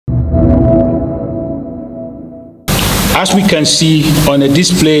as we can see on the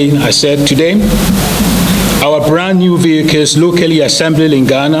display, I said today, our brand new vehicles locally assembled in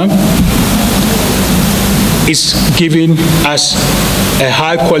Ghana is giving us a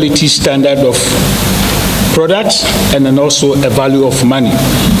high quality standard of products and then also a value of money.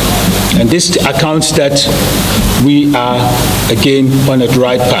 And this accounts that we are again on the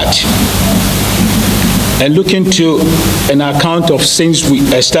right path. And looking to an account of since we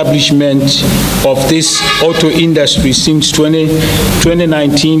establishment of this auto industry since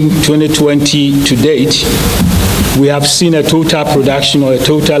 2019, 2020 to date, we have seen a total production or a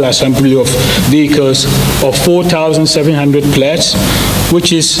total assembly of vehicles of 4,700 plus,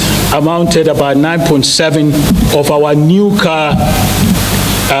 which is amounted about 9.7 of our new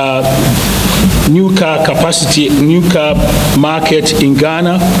car capacity, new car market in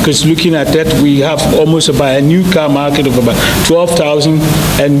Ghana, because looking at that, we have almost about a new car market of about 12,000,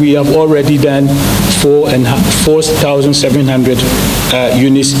 and we have already done 4,700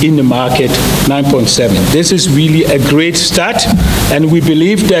 units in the market, 9.7. This is really a great start, and we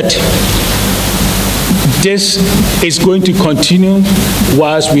believe that this is going to continue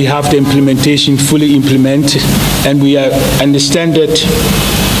whilst we have the implementation fully implemented, and we understand that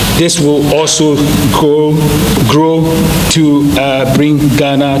this will also grow to bring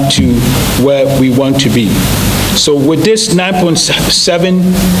Ghana to where we want to be. So with this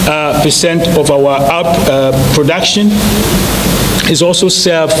 9.7% of our production is also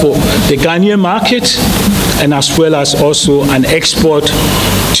served for the Ghanaian market, and as well as also an export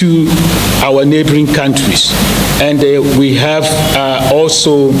to our neighboring countries. And we have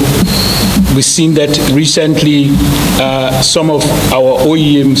we've seen that recently some of our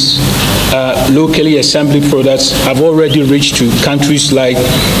OEMs, locally assembled products, have already reached to countries like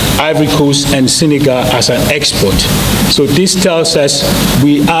Ivory Coast and Senegal as an export. So this tells us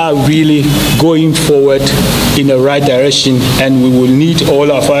we are really going forward in the right direction, and we will need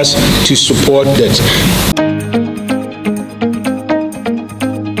all of us to support that.